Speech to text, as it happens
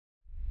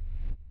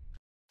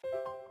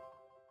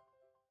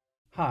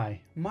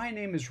Hi, my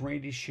name is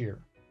Randy Shear,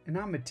 and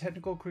I'm a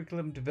technical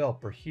curriculum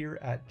developer here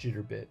at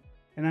Jitterbit,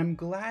 and I'm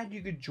glad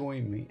you could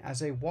join me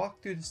as I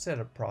walk through the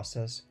setup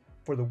process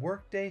for the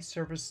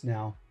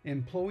Workday-ServiceNow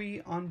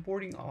Employee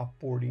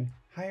Onboarding-Offboarding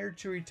Hire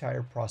to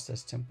Retire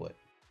process template.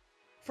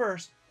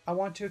 First, I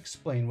want to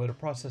explain what a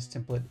process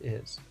template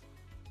is.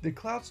 The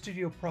Cloud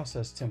Studio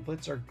process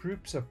templates are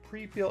groups of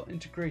pre-built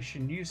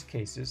integration use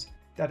cases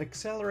that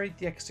accelerate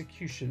the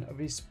execution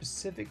of a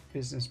specific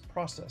business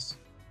process,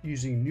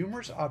 using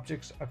numerous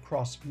objects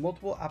across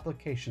multiple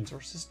applications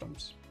or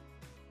systems.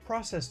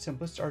 Process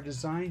templates are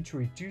designed to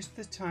reduce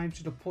the time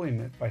to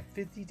deployment by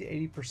 50 to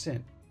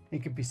 80%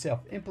 and can be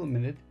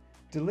self-implemented,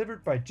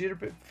 delivered by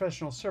Jitterbit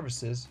Professional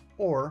Services,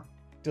 or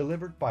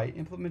delivered by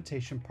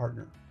implementation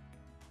partner.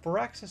 For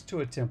access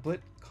to a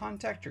template,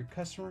 contact your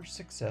Customer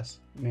Success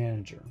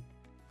Manager.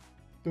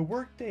 The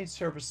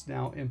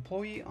Workday-ServiceNow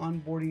Employee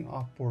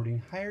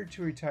Onboarding-Offboarding Hire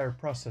to Retire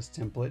process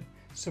template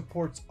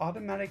supports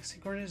automatic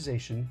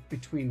synchronization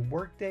between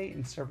Workday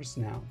and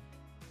ServiceNow.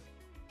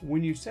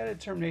 When you set a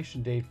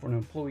termination date for an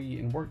employee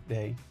in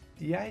Workday,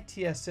 the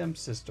ITSM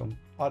system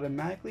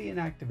automatically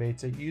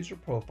inactivates a user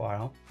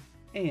profile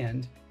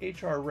and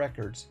HR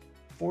records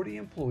for the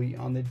employee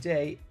on the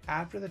day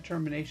after the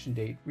termination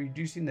date,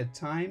 reducing the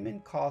time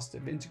and cost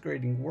of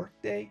integrating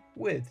Workday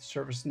with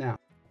ServiceNow.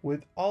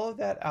 With all of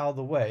that out of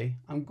the way,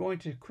 I'm going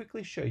to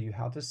quickly show you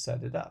how to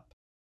set it up.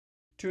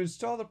 To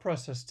install the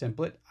process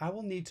template, I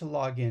will need to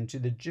log in to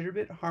the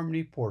Jitterbit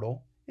Harmony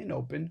portal and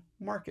open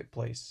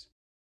Marketplace.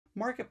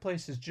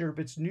 Marketplace is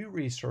Jitterbit's new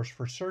resource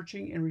for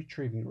searching and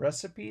retrieving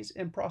recipes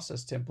and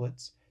process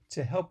templates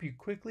to help you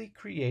quickly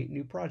create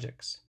new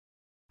projects.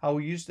 I will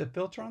use the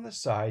filter on the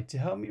side to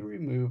help me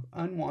remove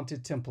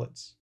unwanted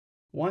templates.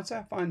 Once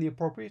I find the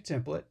appropriate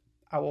template,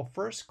 I will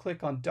first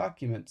click on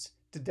Documents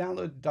to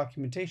download the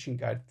documentation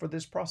guide for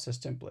this process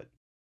template.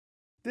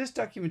 This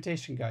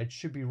documentation guide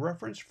should be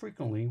referenced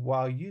frequently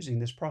while using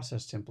this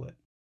process template.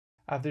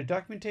 After the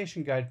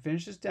documentation guide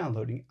finishes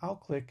downloading, I'll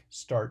click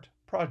Start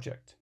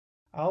Project.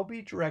 I'll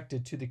be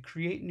directed to the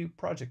Create New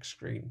Project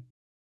screen.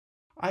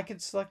 I can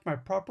select my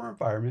proper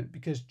environment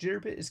because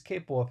Jitterbit is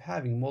capable of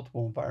having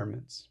multiple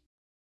environments.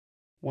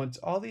 Once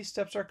all these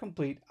steps are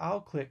complete,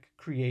 I'll click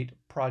Create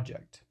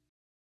Project.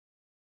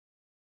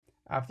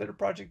 After the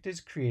project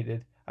is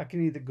created, I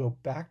can either go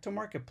back to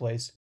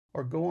Marketplace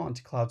or go on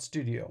to Cloud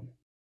Studio.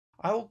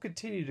 I will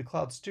continue to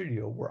Cloud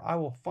Studio where I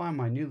will find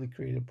my newly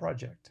created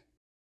project.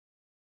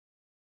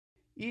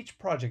 Each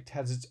project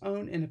has its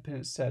own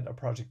independent set of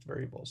project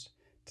variables.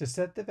 To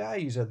set the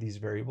values of these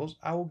variables,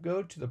 I will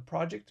go to the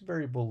project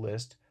variable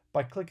list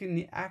by clicking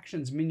the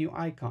Actions menu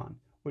icon,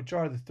 which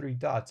are the three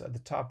dots at the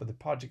top of the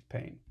project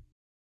pane.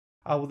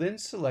 I will then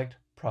select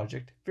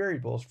Project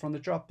Variables from the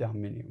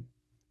drop-down menu.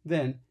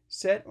 Then,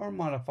 set or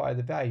modify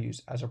the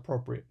values as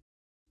appropriate.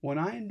 When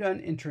I am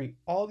done entering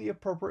all the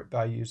appropriate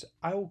values,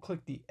 I will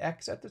click the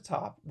X at the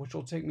top, which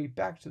will take me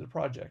back to the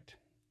project.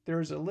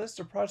 There is a list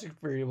of project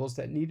variables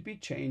that need to be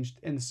changed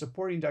in the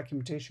supporting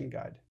documentation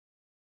guide.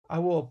 I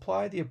will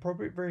apply the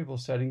appropriate variable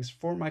settings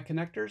for my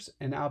connectors,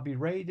 and I'll be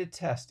ready to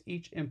test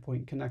each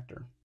endpoint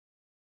connector.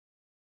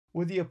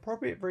 With the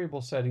appropriate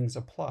variable settings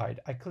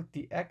applied, I click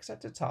the X at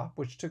the top,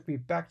 which took me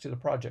back to the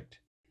project.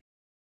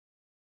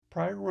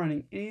 Prior to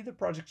running any of the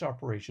project's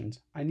operations,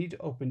 I need to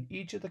open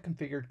each of the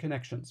configured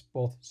connections,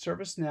 both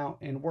ServiceNow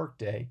and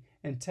Workday,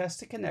 and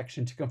test the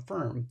connection to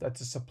confirm that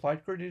the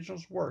supplied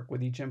credentials work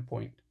with each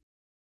endpoint.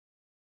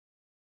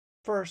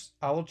 First,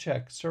 I will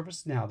check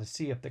ServiceNow to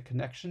see if the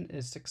connection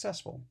is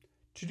successful.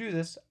 To do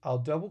this, I'll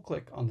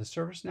double-click on the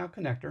ServiceNow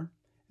connector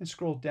and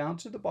scroll down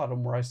to the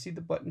bottom where I see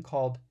the button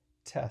called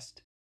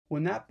Test.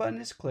 When that button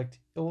is clicked,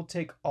 it will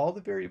take all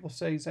the variable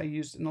settings I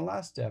used in the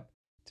last step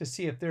to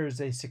see if there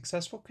is a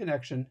successful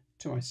connection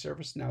to my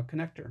ServiceNow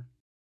connector.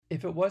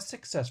 If it was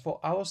successful,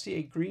 I will see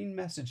a green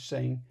message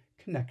saying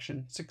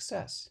Connection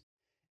Success.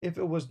 If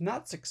it was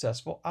not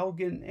successful, I will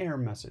get an error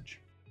message.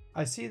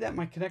 I see that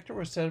my connector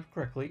was set up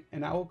correctly,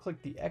 and I will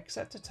click the X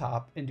at the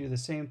top and do the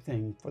same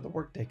thing for the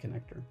Workday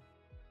connector.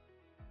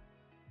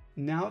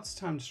 Now it's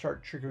time to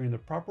start triggering the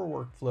proper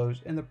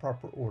workflows in the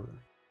proper order.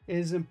 It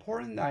is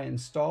important that I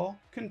install,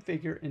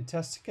 configure, and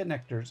test the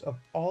connectors of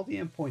all the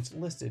endpoints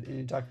listed in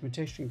the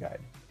documentation guide.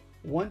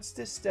 Once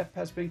this step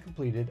has been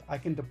completed, I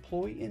can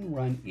deploy and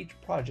run each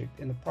project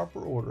in the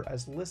proper order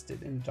as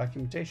listed in the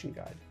documentation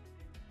guide.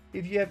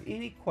 If you have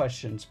any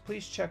questions,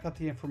 please check out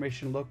the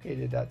information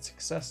located at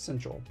Success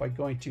Central by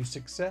going to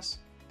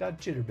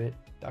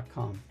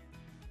success.jitterbit.com.